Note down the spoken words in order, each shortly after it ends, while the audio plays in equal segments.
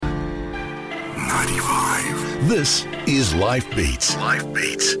95. This is Life Beats. Life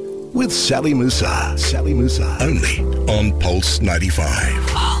Beats with Sally Musa. Sally Musa. Only on Pulse 95.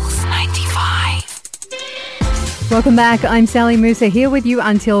 Pulse 95. Welcome back. I'm Sally Musa here with you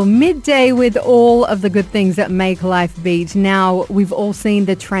until midday with all of the good things that make life beat. Now, we've all seen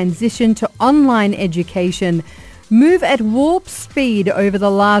the transition to online education move at warp speed over the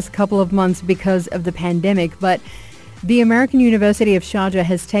last couple of months because of the pandemic, but the American University of Sharjah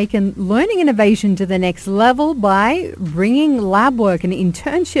has taken learning innovation to the next level by bringing lab work and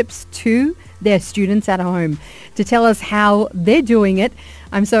internships to their students at home. To tell us how they're doing it,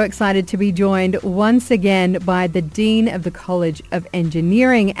 I'm so excited to be joined once again by the Dean of the College of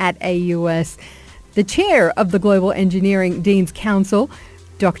Engineering at AUS, the Chair of the Global Engineering Dean's Council,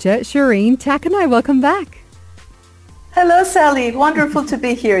 Dr. Sirin Tekinay. Welcome back. Hello, Sally. Wonderful to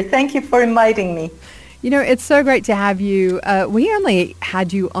be here. Thank you for inviting me. You know, it's so great to have you. We only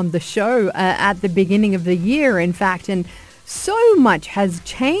had you on the show at the beginning of the year, in fact, and so much has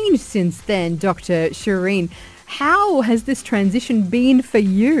changed since then, Dr. Sirin. How has this transition been for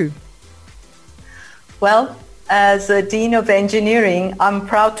you? Well, as a Dean of Engineering, I'm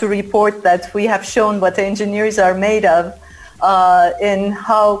proud to report that we have shown what engineers are made of in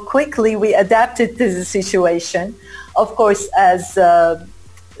how quickly we adapted to the situation. Of course, as a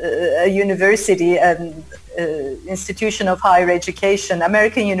university and institution of higher education,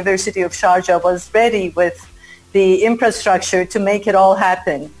 American University of Sharjah was ready with the infrastructure to make it all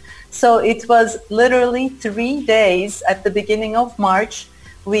happen. So it was literally 3 days at the beginning of March,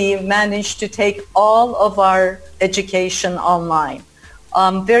 we managed to take all of our education online.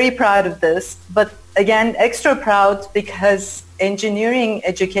 I'm very proud of this, but again, extra proud because engineering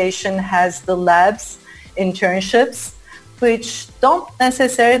education has the labs, internships, which don't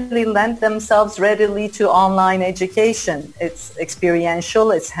necessarily lend themselves readily to online education. It's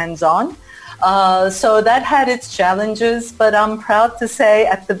experiential, it's hands-on. So that had its challenges, but I'm proud to say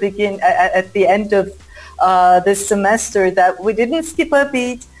at the end of this semester that we didn't skip a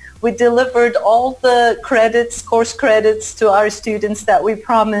beat. We delivered all the credits, course credits to our students that we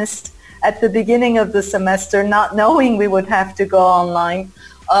promised at the beginning of the semester, not knowing we would have to go online,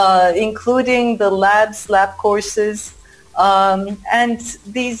 including the lab courses. And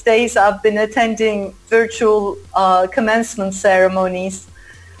these days I've been attending virtual commencement ceremonies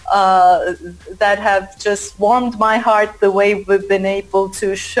that have just warmed my heart the way we've been able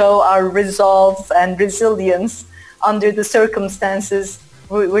to show our resolve and resilience under the circumstances.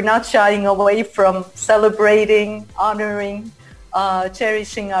 We're not shying away from celebrating, honoring,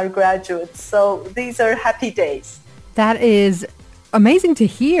 cherishing our graduates. So these are happy days. That is amazing to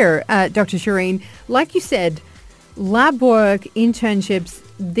hear, Dr. Sirin. Like you said, lab work, internships,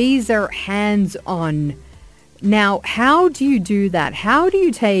 these are hands-on. Now, how do you do that? How do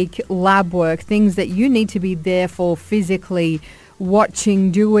you take lab work, things that you need to be there for physically,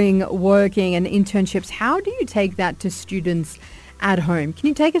 watching, doing, working, and internships? How do you take that to students at home? Can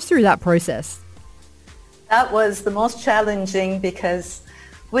you take us through that process? That was the most challenging because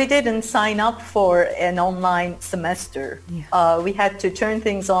we didn't sign up for an online semester. Yeah. We had to turn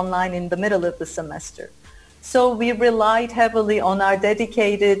things online in the middle of the semester. So we relied heavily on our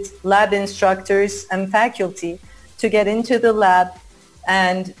dedicated lab instructors and faculty to get into the lab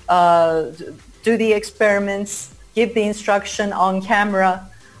and do the experiments, give the instruction on camera,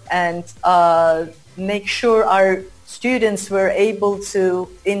 and make sure our students were able to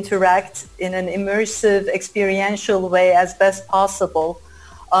interact in an immersive, experiential way as best possible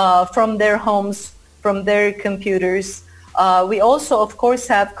from their homes, from their computers. We also, of course,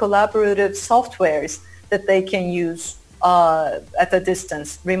 have collaborative softwares that they can use at a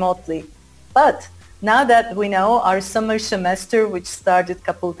distance, remotely. But now that we know our summer semester, which started a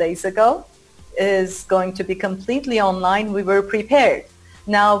couple days ago, is going to be completely online, we were prepared.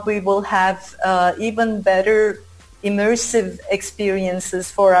 Now we will have even better immersive experiences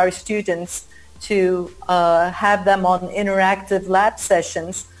for our students to have them on interactive lab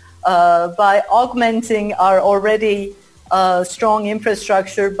sessions by augmenting our already strong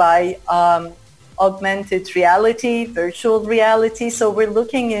infrastructure by augmented reality, virtual reality. So we're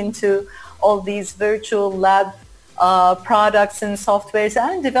looking into all these virtual lab products and softwares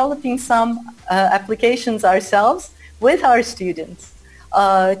and developing some applications ourselves with our students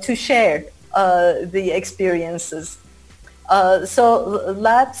to share the experiences. So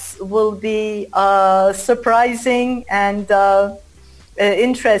labs will be surprising and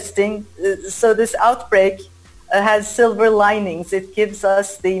interesting. So this outbreak has silver linings. It gives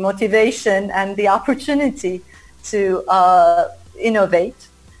us the motivation and the opportunity to innovate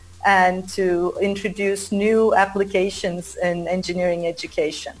and to introduce new applications in engineering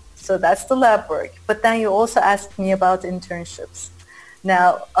education. So that's the lab work. But then you also asked me about internships.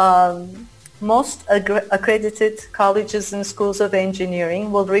 Now, most accredited colleges and schools of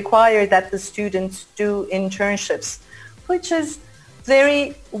engineering will require that the students do internships, which is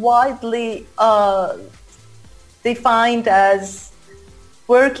very widely defined as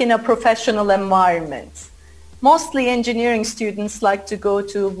work in a professional environment. Mostly engineering students like to go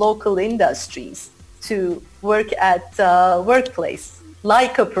to local industries to work at workplace,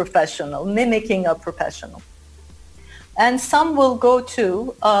 like a professional, mimicking a professional. And some will go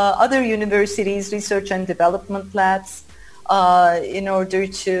to other universities, research and development labs, in order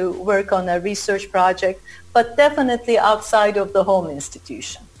to work on a research project, but definitely outside of the home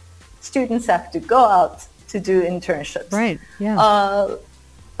institution. Students have to go out to do internships. Right, yeah.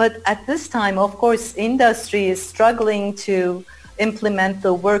 But at this time, of course, industry is struggling to implement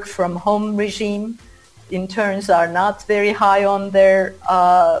the work from home regime. Interns are not very high on their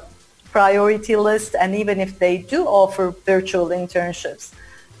priority list, and even if they do offer virtual internships,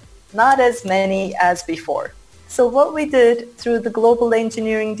 not as many as before. So what we did through the Global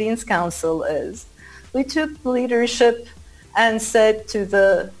Engineering Deans Council is we took leadership and said to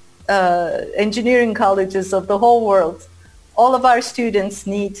the engineering colleges of the whole world, all of our students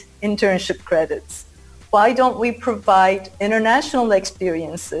need internship credits. Why don't we provide international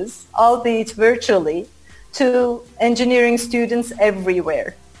experiences, albeit virtually, to engineering students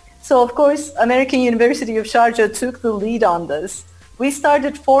everywhere? So of course, American University of Sharjah took the lead on this. We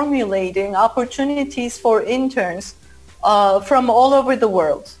started formulating opportunities for interns from all over the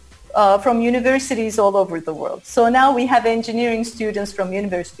world, from universities all over the world. So now we have engineering students from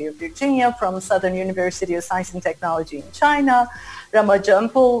University of Virginia, from Southern University of Science and Technology in China,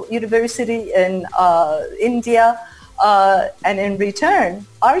 Ramajampal University in India, and in return,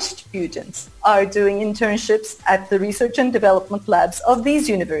 our students are doing internships at the research and development labs of these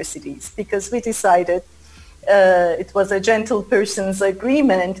universities, because we decided it was a gentle person's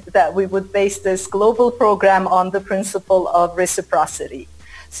agreement that we would base this global program on the principle of reciprocity.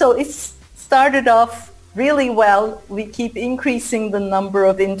 So it's started off really well. We keep increasing the number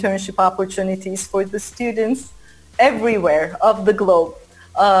of internship opportunities for the students everywhere of the globe.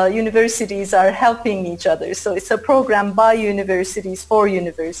 Universities are helping each other. So it's a program by universities for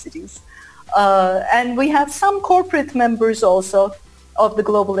universities. And we have some corporate members also of the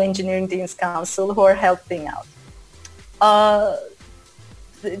Global Engineering Deans Council who are helping out.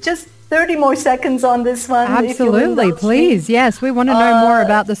 Just 30 more seconds on this one. Absolutely, please. Yes, we want to know more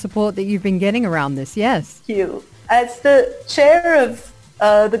about the support that you've been getting around this. Yes. Thank you. As the chair of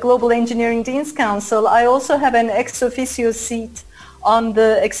the Global Engineering Deans Council, I also have an ex officio seat on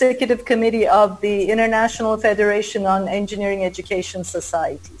the executive committee of the International Federation on Engineering Education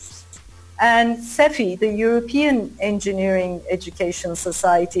Societies. And CEFI, the European Engineering Education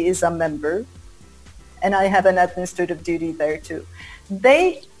Society, is a member, and I have an administrative duty there too.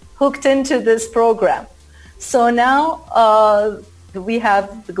 They hooked into this program. So now we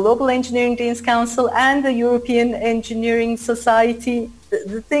have the Global Engineering Deans Council and the European Engineering Society.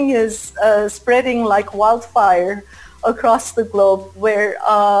 The thing is spreading like wildfire across the globe, where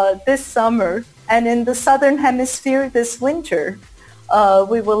this summer and in the Southern Hemisphere this winter,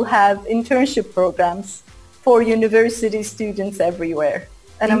 we will have internship programs for university students everywhere.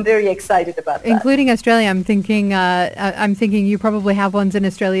 And I'm very excited about that. Including Australia. I'm thinking you probably have ones in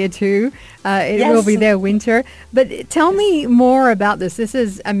Australia too. It will be their winter. But tell me more about this. This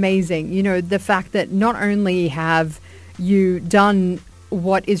is amazing. You know, the fact that not only have you done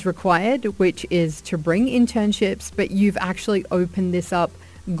what is required, which is to bring internships, but you've actually opened this up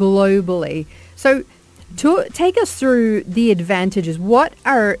globally. So to take us through the advantages, what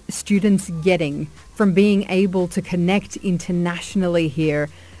are students getting from being able to connect internationally here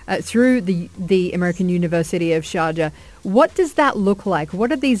through the American University of Sharjah? What does that look like? What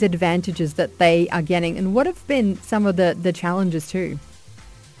are these advantages that they are getting, and what have been some of the challenges too?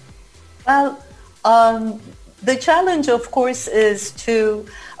 Well, the challenge, of course, is to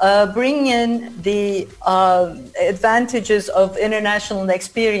bring in the advantages of international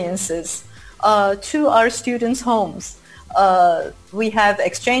experiences to our students' homes. We have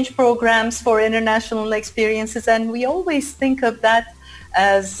exchange programs for international experiences, and we always think of that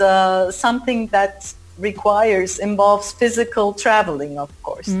as something that involves physical traveling, of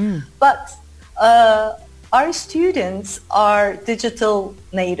course. But our students are digital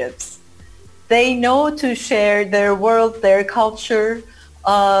natives. They know to share their world, their culture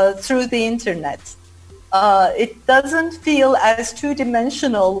through the internet. It doesn't feel as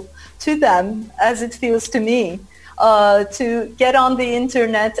two-dimensional to them as it feels to me. to get on the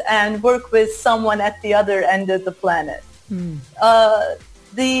internet and work with someone at the other end of the planet.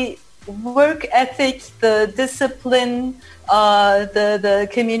 The work ethic, the discipline, the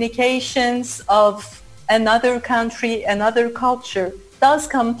communications of another country, another culture does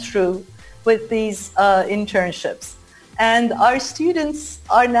come through with these internships. And our students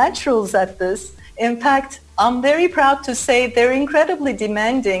are naturals at this. In fact, I'm very proud to say they're incredibly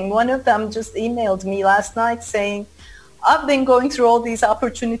demanding. One of them just emailed me last night saying, I've been going through all these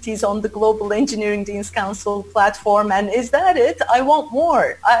opportunities on the Global Engineering Deans Council platform, and is that it? I want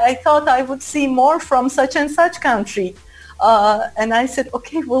more. I thought I would see more from such and such country. And I said,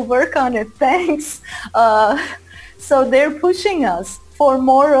 okay, we'll work on it. Thanks. So they're pushing us for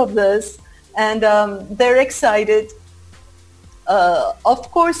more of this, and they're excited.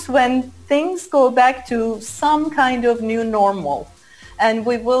 Of course, when things go back to some kind of new normal and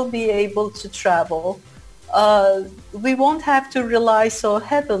we will be able to travel, we won't have to rely so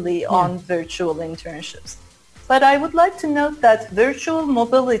heavily on virtual internships. But I would like to note that virtual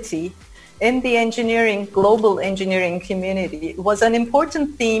mobility in the global engineering community was an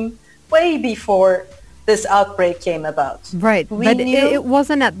important theme way before this outbreak came about. Right, but it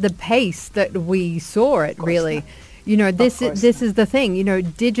wasn't at the pace that we saw it, really. Not. You know, this is the thing, you know,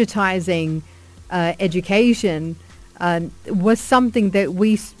 digitizing education was something that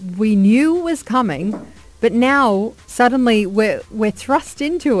we knew was coming, but now suddenly we're thrust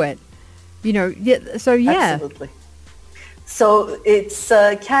into it, you know. So yeah. Absolutely. So it's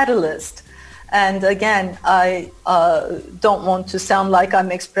a catalyst. And again, I don't want to sound like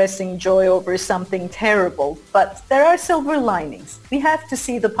I'm expressing joy over something terrible, but there are silver linings. We have to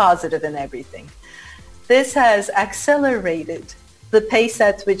see the positive in everything. This has accelerated the pace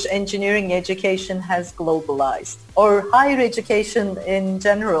at which engineering education has globalized, or higher education in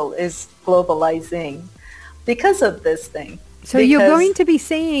general is globalizing because of this thing. So you're going to be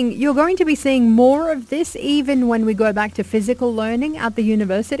seeing more of this even when we go back to physical learning at the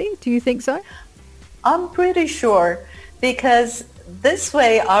university. Do you think so? I'm pretty sure, because this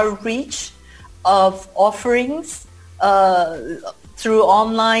way our reach of offerings through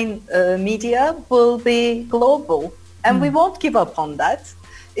online media will be global, and we won't give up on that.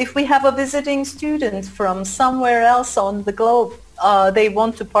 If we have a visiting student from somewhere else on the globe, they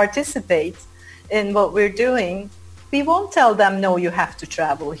want to participate in what we're doing, we won't tell them, no, you have to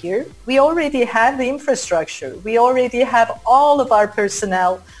travel here. We already have the infrastructure. We already have all of our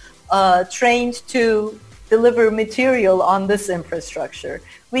personnel trained to deliver material on this infrastructure.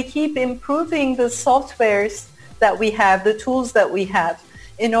 We keep improving the softwares that we have, the tools that we have,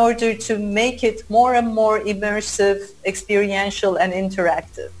 in order to make it more and more immersive, experiential, and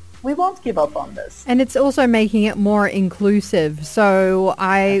interactive. We won't give up on this. And it's also making it more inclusive. So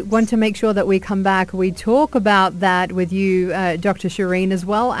I want to make sure that we come back, we talk about that with you, Dr. Sirin, as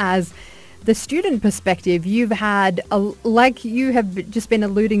well as the student perspective. You've had, like you have just been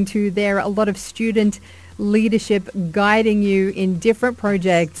alluding to there, a lot of student leadership guiding you in different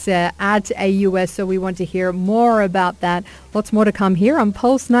projects at AUS. So we want to hear more about that. Lots more to come here on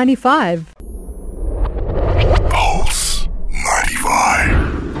Pulse 95. Pulse 95.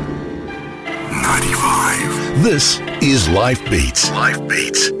 This is Life Beats. Life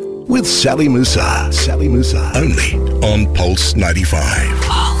Beats with Sally Musa. Sally Musa. Only on Pulse 95.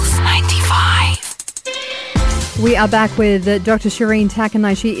 Pulse 95. We are back with Dr. Sirin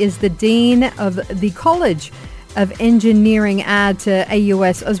Tekinay. She is the Dean of the College of Engineering at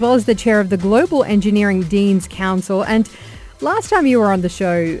AUS, as well as the chair of the Global Engineering Deans Council. And last time you were on the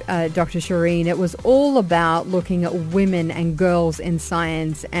show, Dr. Sirin, it was all about looking at women and girls in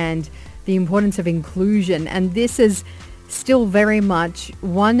science and the importance of inclusion. And this is still very much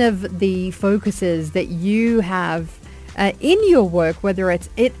one of the focuses that you have in your work, whether it's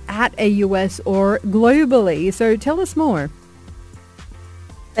at AUS or globally. So tell us more.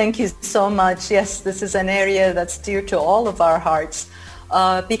 Thank you so much. Yes, this is an area that's dear to all of our hearts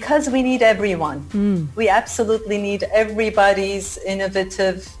because we need everyone. We absolutely need everybody's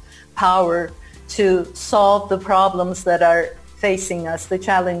innovative power to solve the problems that are facing us, the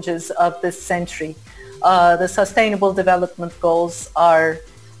challenges of this century. The Sustainable Development Goals are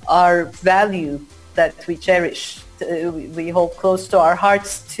our value that we cherish. We hold close to our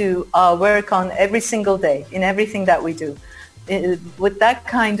hearts to work on every single day in everything that we do. With that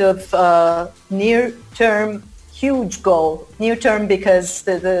kind of near-term, huge goal, near-term because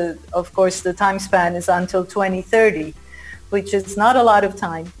of course the time span is until 2030, which is not a lot of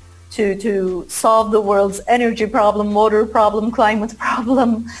time to solve the world's energy problem, water problem, climate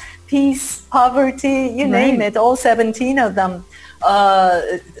problem, peace, poverty, you name it, all 17 of them.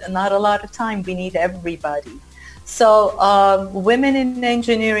 Not a lot of time. We need everybody. So women in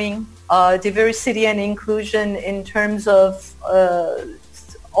engineering, diversity and inclusion in terms of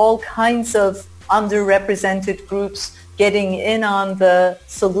all kinds of underrepresented groups getting in on the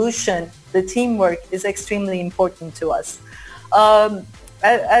solution, the teamwork is extremely important to us.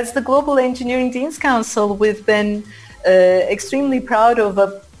 As the Global Engineering Deans Council, we've been extremely proud of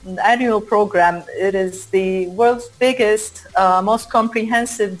an annual program. It is the world's biggest, most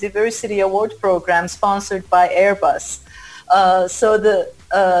comprehensive diversity award program sponsored by Airbus. So the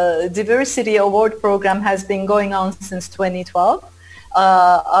diversity award program has been going on since 2012.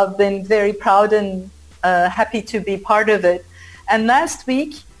 I've been very proud and happy to be part of it. And last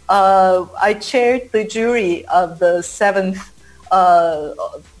week, I chaired the jury of the 7th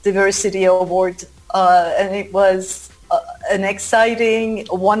Diversity Award, and it was an exciting,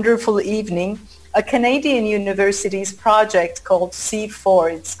 wonderful evening. A Canadian university's project called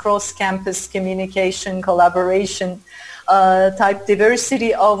C4, it's cross-campus communication, collaboration, type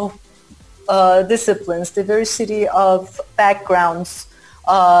diversity of disciplines, diversity of backgrounds,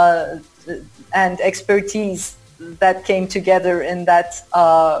 and expertise that came together in that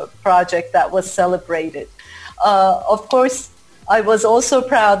project that was celebrated. Of course, I was also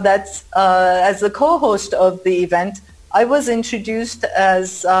proud that as the co-host of the event, I was introduced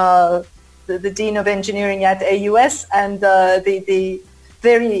as the Dean of Engineering at AUS, and the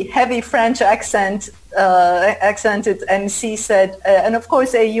very heavy French accented MC said, and of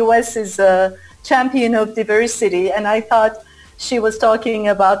course AUS is a champion of diversity, and I thought she was talking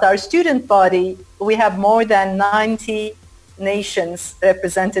about our student body. We have more than 90 nations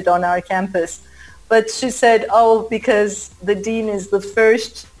represented on our campus. But she said, oh, because the dean is the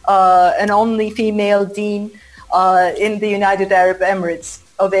first and only female dean in the United Arab Emirates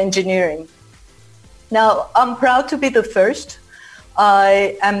of engineering. Now, I'm proud to be the first.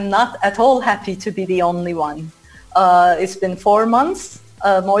 I am not at all happy to be the only one. It's been 4 months,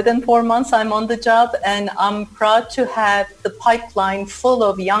 more than 4 months I'm on the job, and I'm proud to have the pipeline full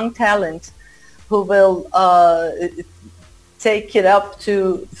of young talent who will take it up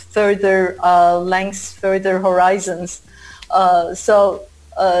to further lengths, further horizons. So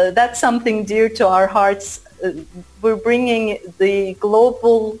that's something dear to our hearts. We're bringing the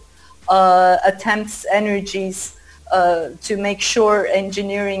global attempts, energies to make sure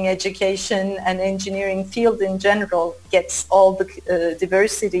engineering education and engineering field in general gets all the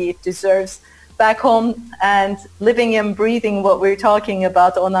diversity it deserves back home, and living and breathing what we're talking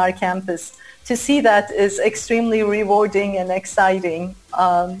about on our campus. To see that is extremely rewarding and exciting.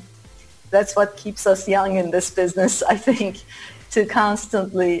 That's what keeps us young in this business, I think, to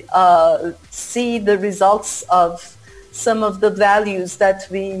constantly see the results of some of the values that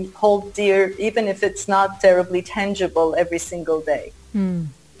we hold dear, even if it's not terribly tangible every single day.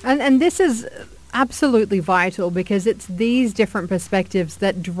 And this is absolutely vital, because it's these different perspectives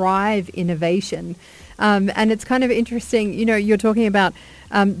that drive innovation. And it's kind of interesting, you know, you're talking about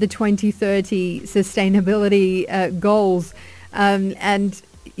the 2030 sustainability goals. And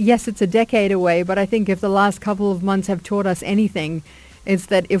yes, it's a decade away, but I think if the last couple of months have taught us anything, it's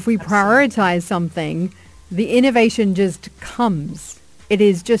that if we prioritize something, the innovation just comes.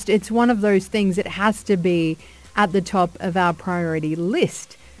 It's one of those things that has to be at the top of our priority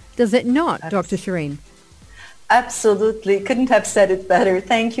list. Does it not, Dr. Sirin? Absolutely. Couldn't have said it better.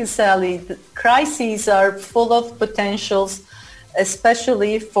 Thank you, Sally. The crises are full of potentials,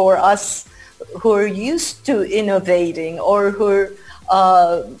 especially for us who are used to innovating or who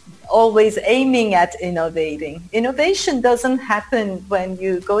are always aiming at innovating. Innovation doesn't happen when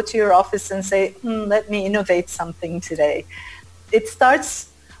you go to your office and say, let me innovate something today. It starts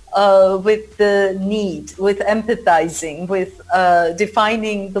with the need, with empathizing, with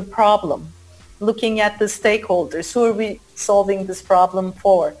defining the problem, looking at the stakeholders. Who are we solving this problem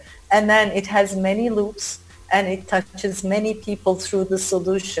for? And then it has many loops, and it touches many people through the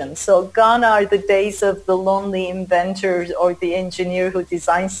solution. So gone are the days of the lonely inventor or the engineer who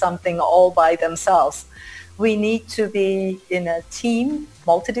designs something all by themselves. We need to be in a team,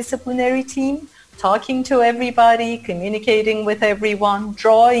 multidisciplinary team, talking to everybody, communicating with everyone,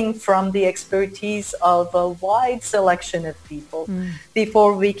 drawing from the expertise of a wide selection of people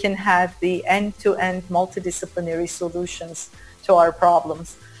before we can have the end-to-end multidisciplinary solutions to our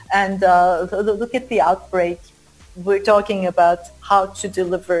problems. And look at the outbreak. We're talking about how to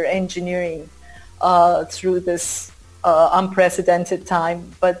deliver engineering through this unprecedented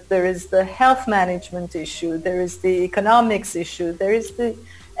time. But there is the health management issue. There is the economics issue. There is the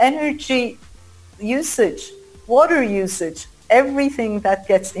energy usage, water usage, everything that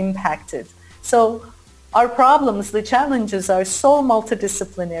gets impacted. So our problems, the challenges are so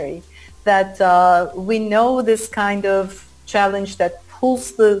multidisciplinary that we know this kind of challenge that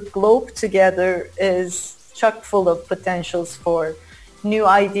pulls the globe together is chock full of potentials for new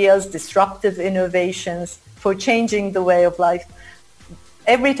ideas, disruptive innovations, for changing the way of life.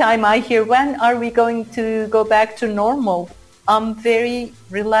 Every time I hear, when are we going to go back to normal? I'm very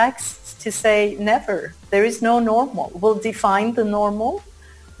relaxed to say never. There is no normal. We'll define the normal,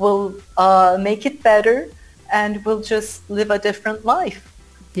 we'll make it better, and we'll just live a different life.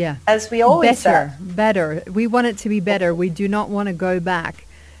 Yeah. As we always have. Better. We want it to be better. We do not want to go back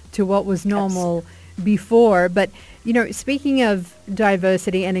to what was normal before. But, you know, speaking of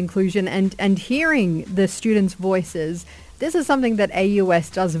diversity and inclusion and hearing the students' voices, this is something that AUS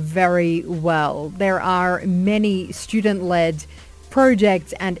does very well. There are many student-led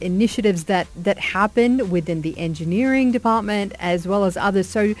projects and initiatives that happen within the engineering department as well as others.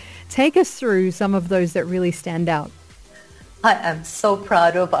 So take us through some of those that really stand out. I am so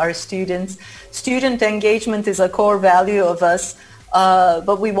proud of our students. Student engagement is a core value of us,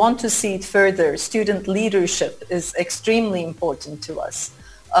 but we want to see it further. Student leadership is extremely important to us.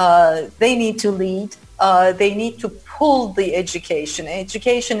 They need to lead. They need to pull the education.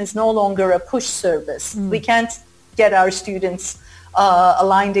 Education is no longer a push service. We can't get our students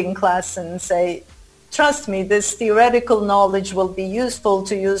aligned in class and say, trust me, this theoretical knowledge will be useful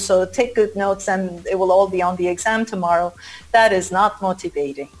to you, so take good notes and it will all be on the exam tomorrow. That is not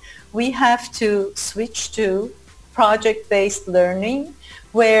motivating. We have to switch to project-based learning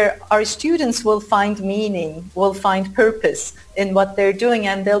where our students will find meaning, will find purpose in what they're doing,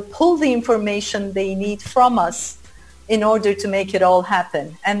 and they'll pull the information they need from us in order to make it all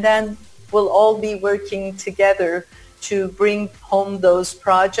happen. And then we'll all be working together to bring home those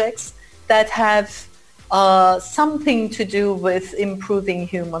projects that have something to do with improving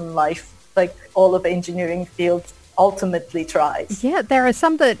human life, like all of engineering fields ultimately tries. Yeah, there are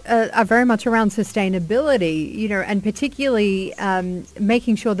some that are very much around sustainability, you know, and particularly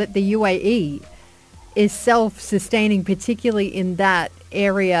making sure that the UAE is self-sustaining, particularly in that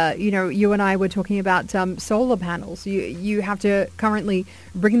area. You know, you and I were talking about solar panels. You have to currently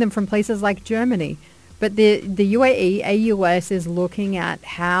bring them from places like Germany. But the UAE, AUS, is looking at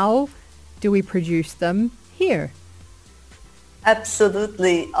how do we produce them here?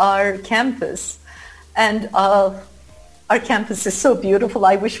 Absolutely. Our campus, and our campus is so beautiful.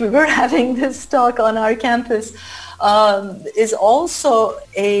 I wish we were having this talk on our campus, is also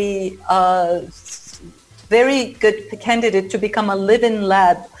a very good candidate to become a live-in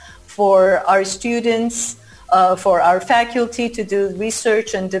lab for our students, for our faculty to do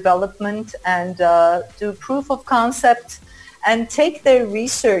research and development and do proof of concept and take their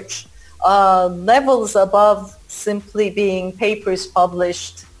research levels above simply being papers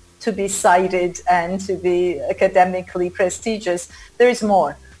published to be cited and to be academically prestigious. There is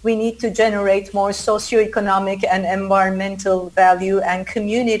more. We need to generate more socioeconomic and environmental value and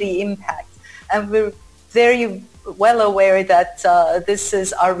community impact. And we're very well aware that this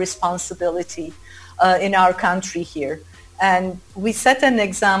is our responsibility in our country here. And we set an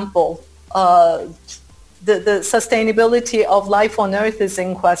example. The sustainability of life on Earth is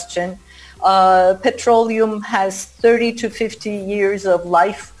in question. Petroleum has 30 to 50 years of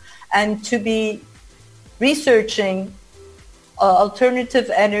life, and to be researching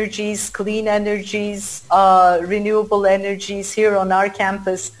alternative energies, clean energies, renewable energies here on our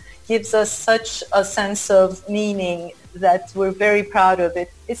campus gives us such a sense of meaning that we're very proud of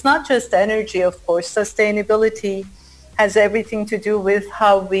it. It's not just energy, of course. Sustainability has everything to do with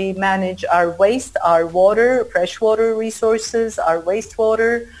how we manage our waste, our water, freshwater resources, our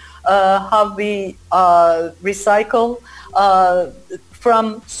wastewater, how we recycle,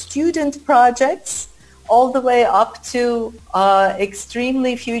 from student projects all the way up to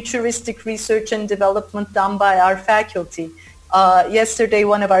extremely futuristic research and development done by our faculty. Yesterday,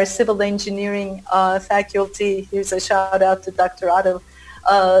 one of our civil engineering faculty, here's a shout out to Dr. Adel,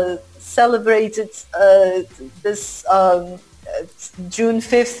 celebrated this June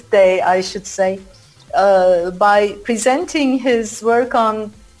 5th day, I should say, by presenting his work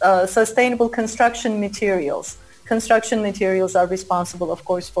on sustainable construction materials. Construction materials are responsible, of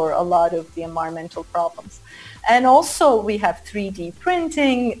course, for a lot of the environmental problems. And also we have 3D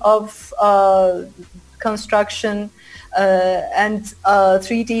printing of construction and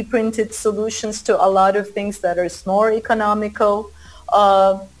 3D printed solutions to a lot of things that are more economical.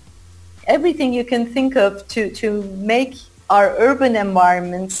 Everything you can think of to make our urban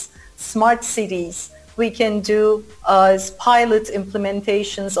environments smart cities. We can do as pilot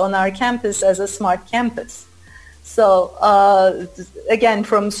implementations on our campus as a smart campus. So again,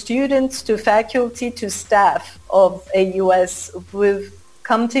 from students to faculty to staff of AUS, we've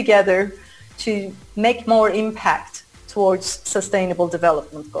come together to make more impact towards sustainable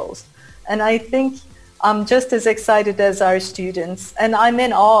development goals. And I think I'm just as excited as our students, and I'm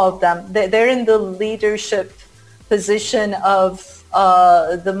in awe of them. They're in the leadership position of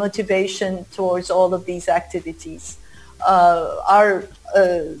the motivation towards all of these activities. Our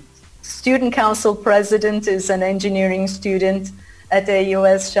student council president is an engineering student at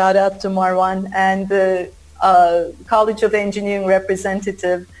AUS, shout out to Marwan, and the College of Engineering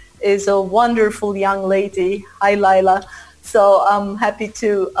representative is a wonderful young lady. Hi, Laila. So I'm happy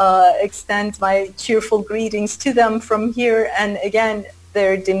to extend my cheerful greetings to them from here. And again,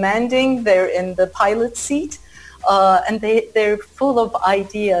 they're demanding, they're in the pilot seat, and they're full of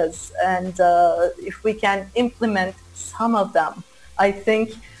ideas. And if we can implement some of them, I think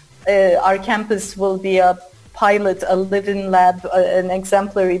our campus will be a pilot, a living lab, an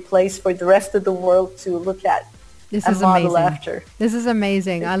exemplary place for the rest of the world to look at. This and is model amazing. After. This is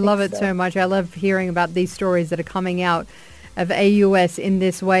amazing. I love it so much. I love hearing about these stories that are coming out of AUS in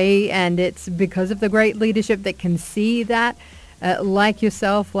this way, and it's because of the great leadership that can see that, like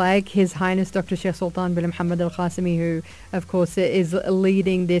yourself, like His Highness Dr. Sheikh Sultan bin Muhammad Al Qasimi, who of course is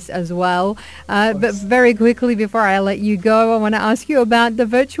leading this as well. But very quickly before I let you go, I want to ask you about the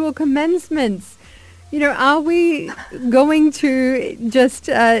virtual commencements. Are we going to just,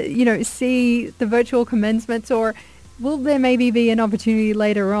 see the virtual commencements, or will there maybe be an opportunity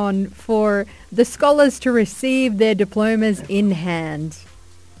later on for the scholars to receive their diplomas in hand?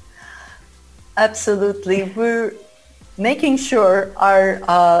 Absolutely. We're making sure our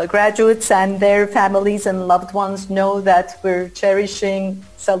graduates and their families and loved ones know that we're cherishing,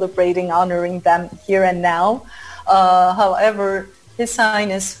 celebrating, honoring them here and now. However, His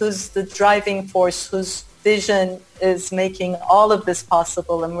Highness, who's the driving force, whose vision is making all of this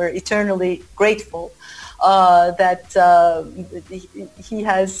possible, and we're eternally grateful that he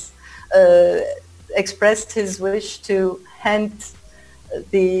has expressed his wish to hand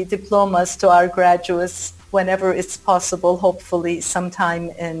the diplomas to our graduates whenever it's possible, hopefully sometime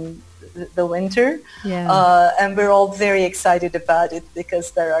in the winter. Yeah. And we're all very excited about it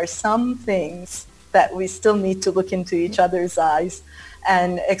because there are some things that we still need to look into each other's eyes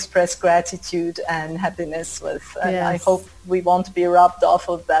and express gratitude and happiness with. And I hope we won't be robbed off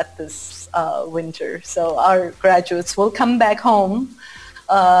of that this winter. So our graduates will come back home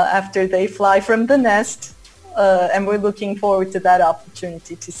after they fly from the nest. And we're looking forward to that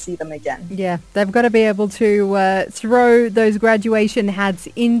opportunity to see them again. Yeah, they've got to be able to throw those graduation hats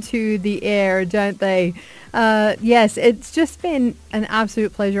into the air, don't they? Yes, it's just been an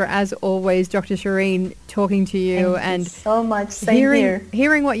absolute pleasure as always, Dr. Sirin, talking to you. Thank you so much. Same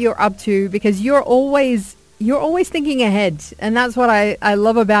hearing what you're up to, because you're always thinking ahead, and that's what I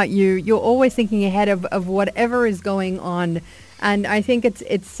love about you. You're always thinking ahead of whatever is going on, and I think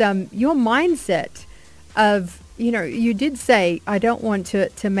it's your mindset of, you did say, I don't want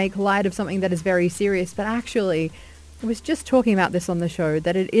to make light of something that is very serious, but actually I was just talking about this on the show,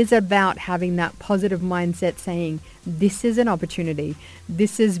 that it is about having that positive mindset, saying this is an opportunity,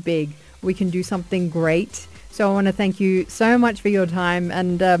 this is big, we can do something great. So I want to thank you so much for your time,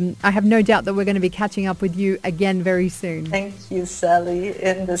 and I have no doubt that we're going to be catching up with you again very soon. Thank you, Sally,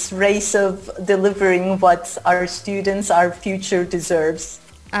 in this race of delivering what our students, our future deserves.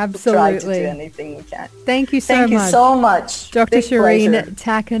 Absolutely. We'll try to do anything we can. Thank you so much. Thank you so much. Dr. Big Sirin pleasure.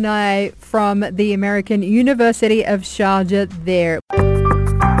 Tekinay from the American University of Sharjah there.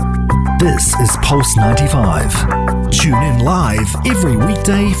 This is Pulse 95. Tune in live every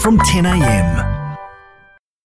weekday from 10 a.m.